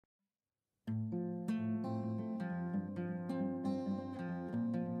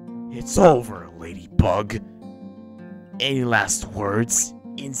It's over, Ladybug. Any last words,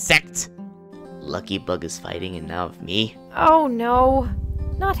 insect? Lucky Bug is fighting and now with me? Oh no.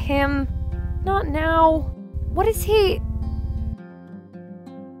 Not him. Not now. What is he?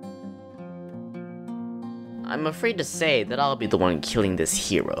 I'm afraid to say that I'll be the one killing this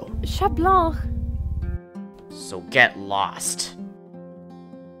hero. Blanc. So get lost.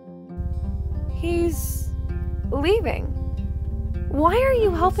 He's leaving. Why are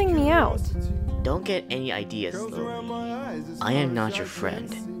you helping me out? Don't get any ideas, Slowly. I am not your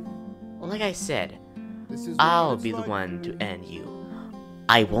friend. Like I said, I'll be the one to end you.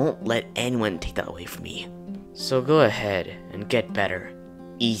 I won't let anyone take that away from me. So go ahead and get better.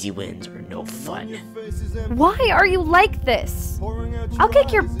 Easy wins are no fun. Why are you like this? I'll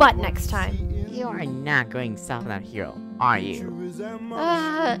kick your butt next time. You are not going to stop that hero, are you?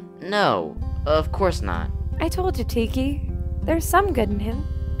 No, of course not. I told you, Tiki. There's some good in him.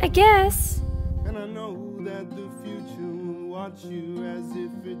 I guess. And I know that the future will watch you as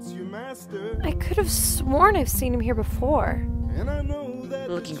if it's your master. I could have sworn I've seen him here before. And I know that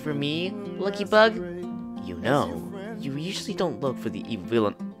Looking for me, Lucky Bug? You know, you usually don't look for the evil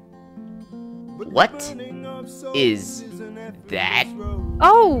villain. What is that?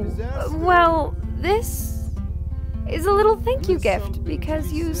 Oh, well, this is a little thank you gift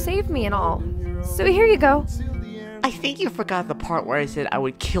because you saved me and all. So here you go. I think you forgot the part where I said I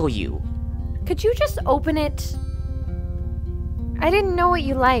would kill you. Could you just open it? I didn't know what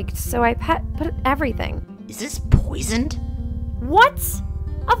you liked, so I put everything. Is this poisoned? What?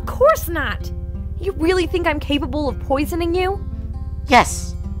 Of course not! You really think I'm capable of poisoning you?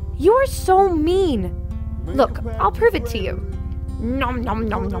 Yes. You are so mean. Look, I'll prove it to you. Nom nom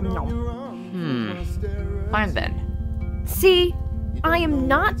nom nom nom. Fine then. See? I am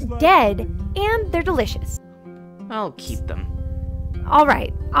not dead, and they're delicious. I'll keep them.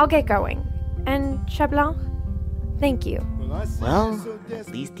 Alright, I'll get going. And Blanc, thank you. Well, at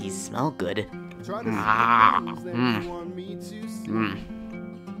least these smell good.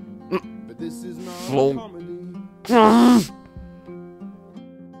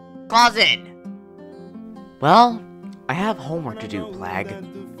 Closet! Well, I have homework to do, Plag.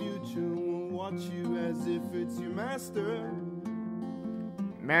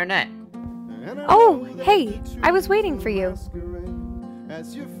 Marinette. Oh, hey, I was waiting for you.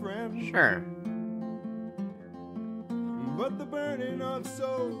 Sure.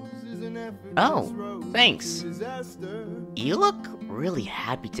 Oh, thanks. You look really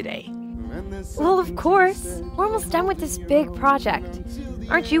happy today. Well, of course. We're almost done with this big project.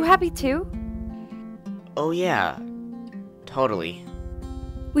 Aren't you happy too? Oh yeah, totally.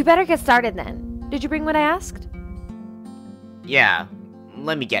 We better get started then. Did you bring what I asked? Yeah,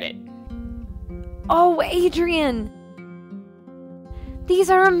 let me get it. Oh, Adrien! These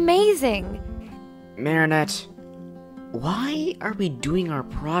are amazing! Marinette, why are we doing our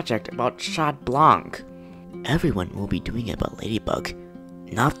project about Blanc? Everyone will be doing it about Ladybug,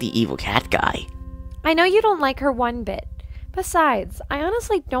 not the evil cat guy. I know you don't like her one bit. Besides, I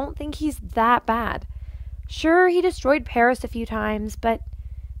honestly don't think he's that bad. Sure, he destroyed Paris a few times, but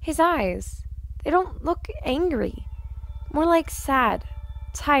his eyes, they don't look angry. More like sad,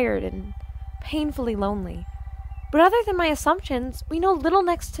 tired, and painfully lonely. But other than my assumptions, we know little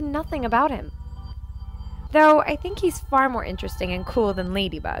next to nothing about him. Though I think he's far more interesting and cool than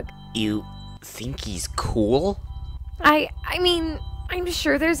Ladybug. You think he's cool? I mean, I'm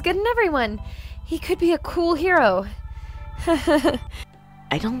sure there's good in everyone. He could be a cool hero.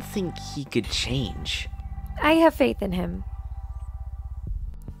 I don't think he could change. I have faith in him.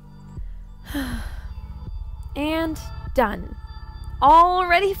 And done. All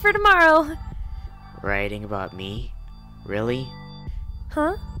ready for tomorrow. Writing about me? Really?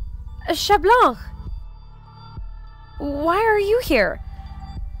 Huh? Blanc! Why are you here?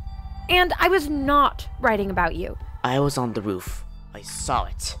 And I was not writing about you. I was on the roof. I saw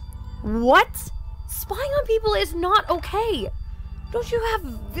it. What? Spying on people is not okay. Don't you have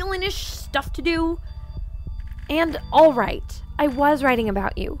villainish stuff to do? And alright, I was writing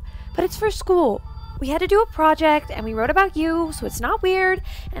about you, but it's for school. We had to do a project, and we wrote about you, so it's not weird,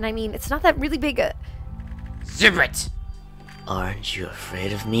 and I mean, it's not that really big a... Zip it! Aren't you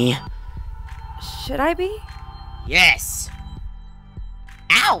afraid of me? Should I be? Yes!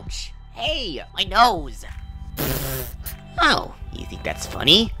 Ouch! Hey, my nose! Oh, you think that's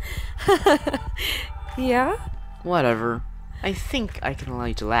funny? Yeah? Whatever. I think I can allow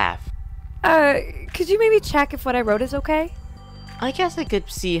you to laugh. Could you maybe check if what I wrote is okay? I guess I could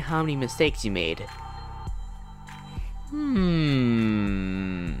see how many mistakes you made.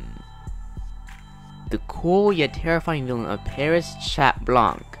 The cool yet terrifying villain of Paris,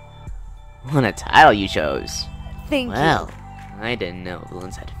 Blanc. What a title you chose. Thank Well, I didn't know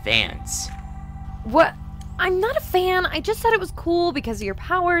villains had fans. you. What? I'm not a fan. I just said it was cool because of your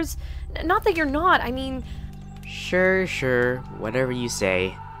powers. Not that you're not. I mean, Sure, whatever you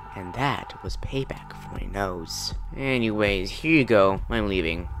say. And that was payback for my nose. Anyways, here you go. I'm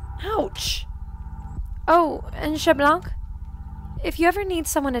leaving. ouch. Oh, and Blanc, if you ever need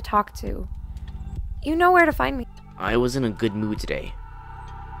someone to talk to, you know where to find me. I was in a good mood today.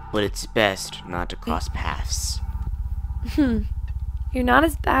 But it's best not to cross paths. You're not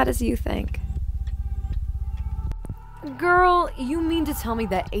as bad as you think. Girl, you mean to tell me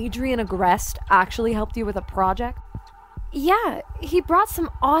that Adrien Agreste actually helped you with a project? Yeah, he brought some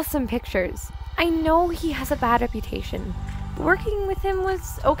awesome pictures. I know he has a bad reputation, but working with him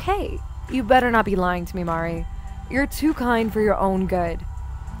was okay. You better not be lying to me, Mari. You're too kind for your own good.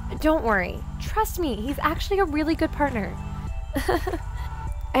 Don't worry. Trust me, he's actually a really good partner.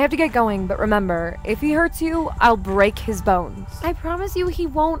 I have to get going, but remember, if he hurts you, I'll break his bones. I promise you he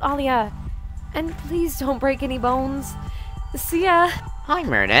won't, Alia. And please don't break any bones. See ya. Hi,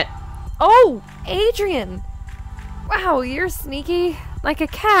 Marinette. Oh, Adrien. Wow, you're sneaky. Like a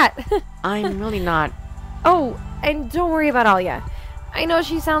cat. I'm really not. Oh, and don't worry about Alia. I know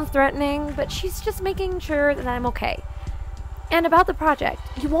she sounds threatening, but she's just making sure that I'm okay. And about the project,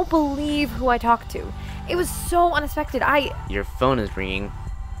 you won't believe who I talked to. It was so unexpected. Your phone is ringing.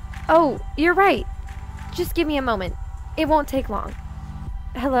 Oh, you're right. Just give me a moment. It won't take long.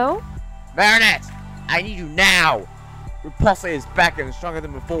 Hello? Marinette! I need you now! Your pulse is back and stronger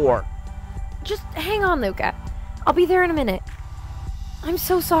than before. Just hang on, Luca. I'll be there in a minute. I'm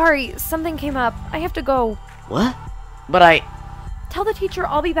so sorry. Something came up. I have to go. What? But Tell the teacher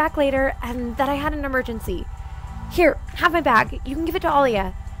I'll be back later and that I had an emergency. Here, have my bag. You can give it to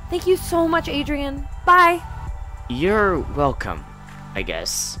Alia. Thank you so much, Adrien. Bye. You're welcome, I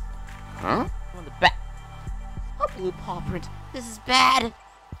guess. Huh? On the back. A blue paw print. This is bad.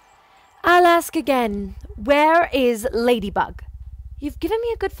 I'll ask again. Where is Ladybug? You've given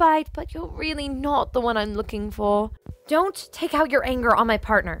me a good fight, but you're really not the one I'm looking for. Don't take out your anger on my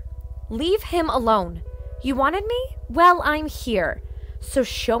partner. Leave him alone. You wanted me? Well, I'm here. So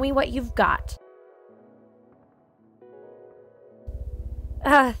show me what you've got.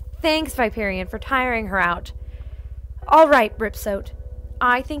 Thanks, Viperian, for tiring her out. All right, Ripsote.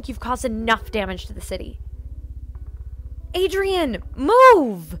 I think you've caused enough damage to the city. Adrien,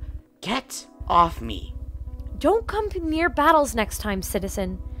 move! Get off me. Don't come near battles next time,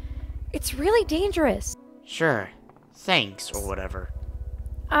 citizen. It's really dangerous. Sure. Thanks, or whatever.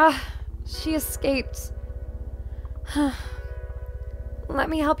 She escaped. Let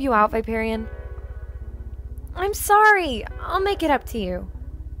me help you out, Viperian. I'm sorry. I'll make it up to you.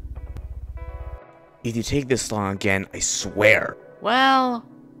 If you take this long again, I swear. Well,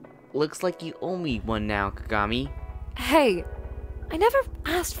 looks like you owe me one now, Kagami. Hey, I never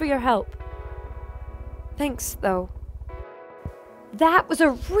asked for your help. Thanks, though. That was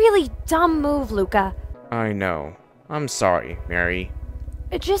a really dumb move, Luca. I know. I'm sorry, Mary.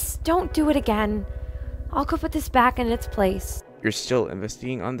 Just don't do it again. I'll go put this back in its place. You're still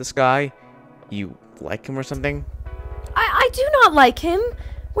investigating on this guy? You like him or something? I do not like him.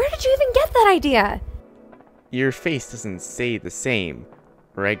 Where did you even get that idea? Your face doesn't say the same.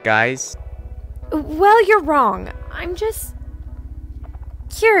 Right, guys? Well, you're wrong. I'm just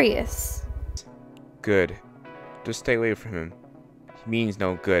curious. Good. Just stay away from him. He means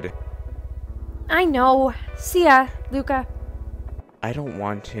no good. I know. See ya, Luca. I don't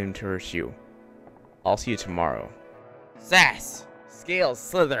want him to hurt you. I'll see you tomorrow. Sass. Scales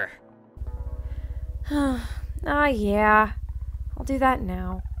slither. Yeah. I'll do that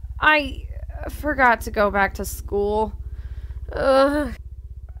now. I forgot to go back to school. Ugh,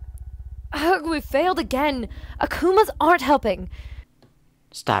 we failed again. Akumas aren't helping.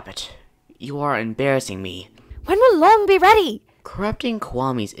 Stop it. You are embarrassing me. When will Long be ready? Corrupting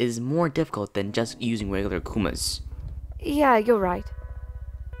Kwamis is more difficult than just using regular Kumas. Yeah, you're right.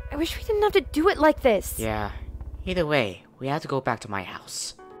 I wish we didn't have to do it like this. Yeah. Either way, we have to go back to my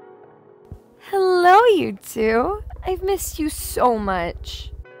house. Hello, you two. I've missed you so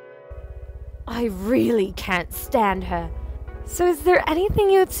much. I really can't stand her. So is there anything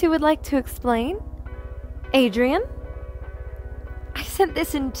you two would like to explain? Adrien? I sent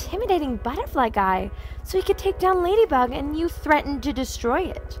this intimidating butterfly guy so he could take down Ladybug and you threatened to destroy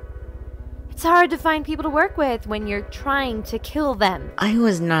it. It's hard to find people to work with when you're trying to kill them. I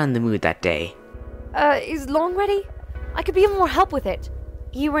was not in the mood that day. Is Long ready? I could be of more help with it.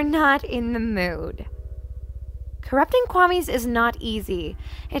 You were not in the mood. Corrupting Kwamis is not easy.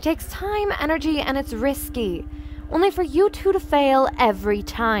 It takes time, energy, and it's risky. Only for you two to fail every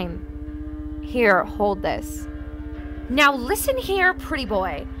time. Here, hold this. Now listen here, pretty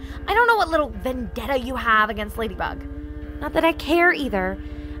boy. I don't know what little vendetta you have against Ladybug. Not that I care either.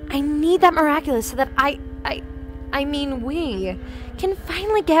 I need that Miraculous so that I mean we can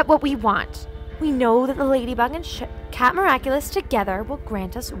finally get what we want. We know that the Ladybug and Cat Miraculous together will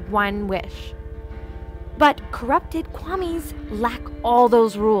grant us one wish. But corrupted Kwamis lack all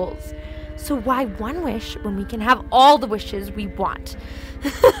those rules. So why one wish when we can have all the wishes we want?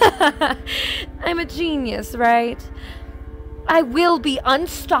 I'm a genius, right? I will be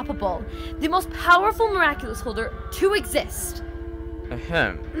unstoppable, the most powerful Miraculous holder to exist.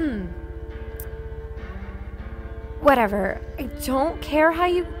 Ahem. Whatever. I don't care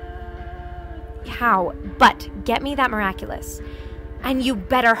how, but get me that Miraculous. And you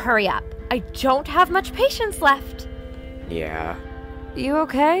better hurry up. I don't have much patience left. Yeah. You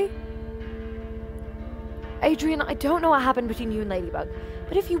okay? Adrien, I don't know what happened between you and Ladybug,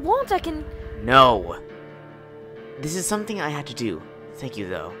 but if you want, I can... No. This is something I had to do. Thank you,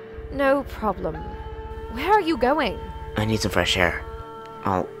 though. No problem. Where are you going? I need some fresh air.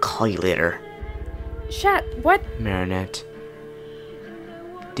 I'll call you later. Chat, what? Marinette.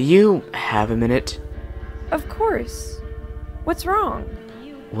 Do you have a minute? Of course. What's wrong?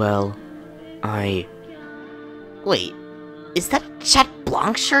 Well, Wait, is that a Chat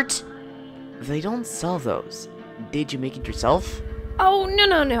Blanc shirt? They don't sell those. Did you make it yourself? Oh,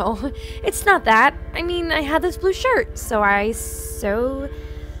 no. It's not that. I mean, I had this blue shirt, so I sewed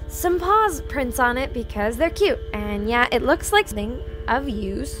some paws prints on it because they're cute. And yeah, it looks like something of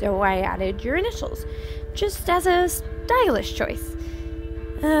you, so I added your initials. Just as a stylish choice.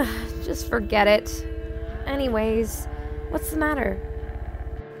 Just forget it. Anyways, what's the matter?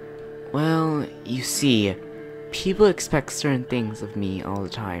 Well, you see, people expect certain things of me all the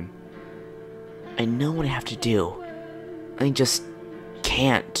time. I know what I have to do. I just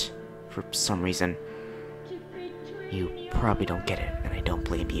can't, for some reason. You probably don't get it, and I don't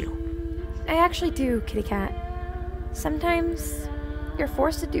blame you. I actually do, kitty cat. Sometimes you're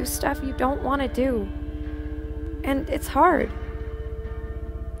forced to do stuff you don't want to do. And it's hard.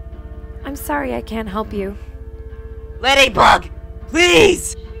 I'm sorry I can't help you. Ladybug!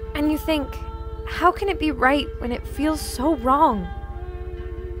 Please! And you think, how can it be right when it feels so wrong?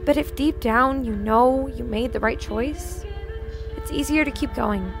 But if deep down you know you made the right choice, it's easier to keep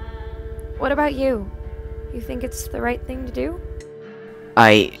going. What about you? You think it's the right thing to do?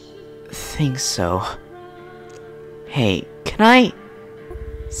 I think so. Hey, can I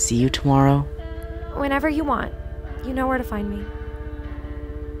see you tomorrow? Whenever you want. You know where to find me.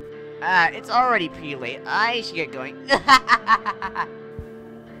 It's already pretty late. I should get going.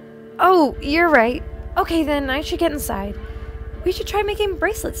 Oh, you're right. Okay then, I should get inside. We should try making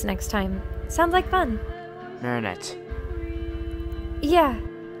bracelets next time. Sounds like fun. Marinette. Yeah.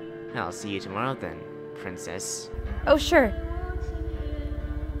 I'll see you tomorrow then, princess. Oh, sure.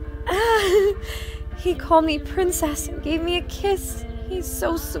 He called me princess and gave me a kiss. He's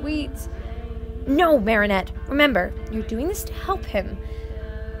so sweet. No, Marinette. Remember, you're doing this to help him.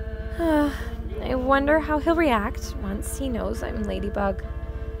 I wonder how he'll react once he knows I'm Ladybug.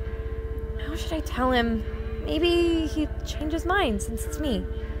 How should I tell him? Maybe he'd change his mind since it's me.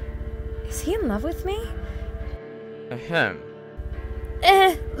 Is he in love with me? Ahem.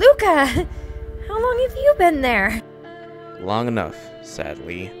 Luca! How long have you been there? Long enough,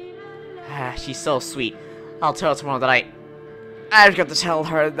 sadly. She's so sweet. I'll tell her tomorrow that I've got to tell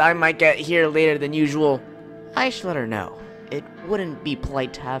her that I might get here later than usual. I should let her know. It wouldn't be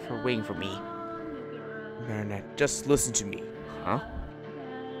polite to have her waiting for me. Marinette, just listen to me. Huh?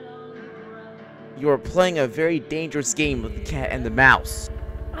 You are playing a very dangerous game with the cat and the mouse.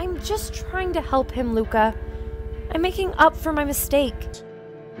 I'm just trying to help him, Luca. I'm making up for my mistake.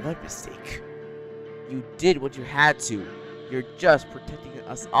 What mistake? You did what you had to. You're just protecting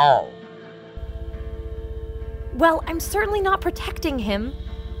us all. Well, I'm certainly not protecting him.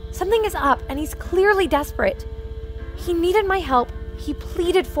 Something is up, and he's clearly desperate. He needed my help, he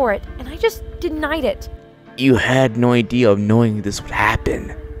pleaded for it, and I just denied it. You had no idea of knowing this would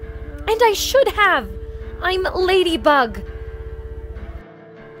happen. And I should have! I'm Ladybug!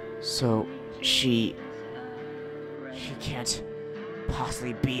 So, she can't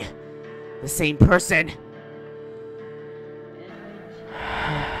possibly be the same person.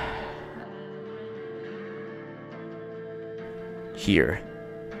 Here,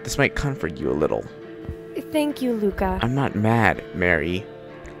 this might comfort you a little. Thank you, Luca. I'm not mad, Mary.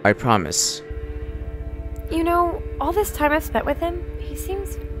 I promise. You know, all this time I've spent with him, he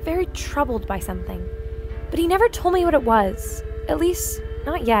seems very troubled by something. But he never told me what it was. At least,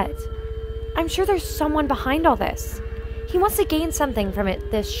 not yet. I'm sure there's someone behind all this. He wants to gain something from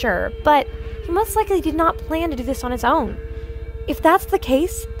this, sure, but he most likely did not plan to do this on his own. If that's the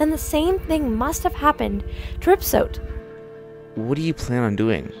case, then the same thing must have happened to Ripsot. What do you plan on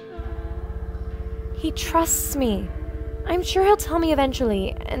doing? He trusts me. I'm sure he'll tell me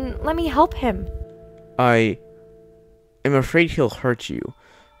eventually, and let me help him. I am afraid he'll hurt you,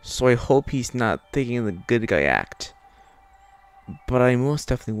 so I hope he's not taking the good guy act. But I most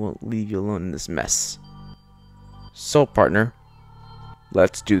definitely won't leave you alone in this mess. So, partner,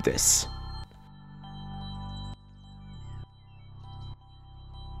 let's do this.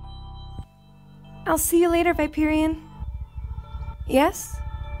 I'll see you later, Viperian. Yes?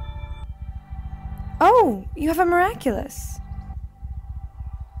 Oh, you have a Miraculous.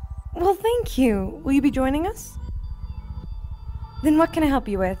 Well, thank you. Will you be joining us? Then what can I help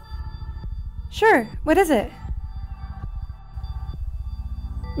you with? Sure, what is it?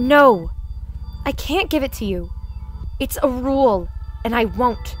 No, I can't give it to you. It's a rule, and I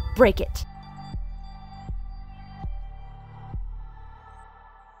won't break it.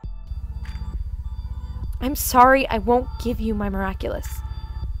 I'm sorry I won't give you my Miraculous,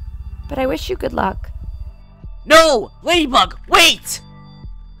 but I wish you good luck. No! Ladybug, wait!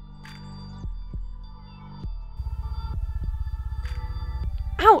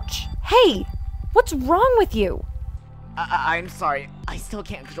 Ouch! Hey! What's wrong with you? I'm sorry. I still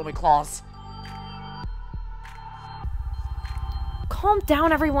can't control my claws. Calm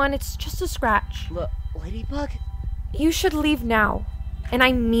down, everyone. It's just a scratch. Ladybug? You should leave now, and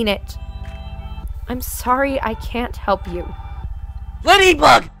I mean it. I'm sorry I can't help you.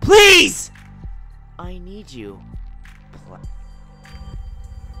 Ladybug, please! I need you.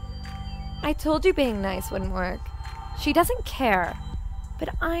 I told you being nice wouldn't work. She doesn't care, but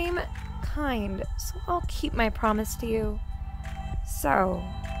I'm kind, so I'll keep my promise to you. So,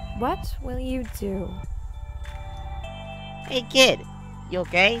 what will you do? Hey kid, you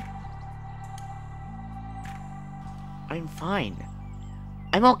okay? I'm fine.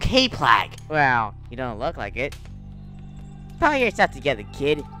 I'm okay, Plague. Well, you don't look like it. Pull yourself together,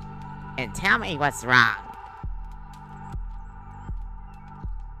 kid, and tell me what's wrong.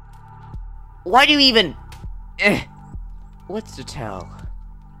 Why do you even... What's to tell?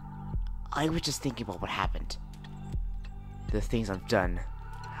 I was just thinking about what happened. The things I've done,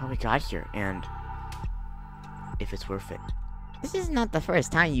 how we got here, and if it's worth it. This is not the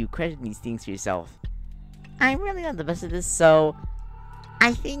first time you credit these things to yourself. I'm really not the best at this, so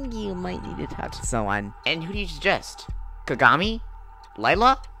I think you might need to talk to someone. And who do you suggest? Kagami?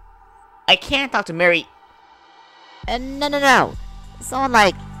 Lila? I can't talk to Mary. No. Someone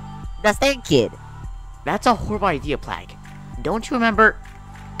like the Snake Kid. That's a horrible idea, Plague. Don't you remember?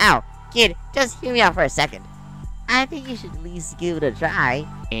 Ow, kid, just hear me out for a second. I think you should at least give it a try.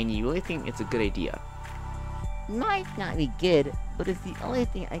 And you really think it's a good idea? Might not be good, but it's the only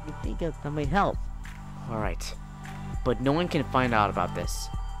thing I can think of that might help. Alright. But no one can find out about this.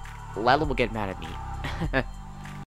 Lila will get mad at me.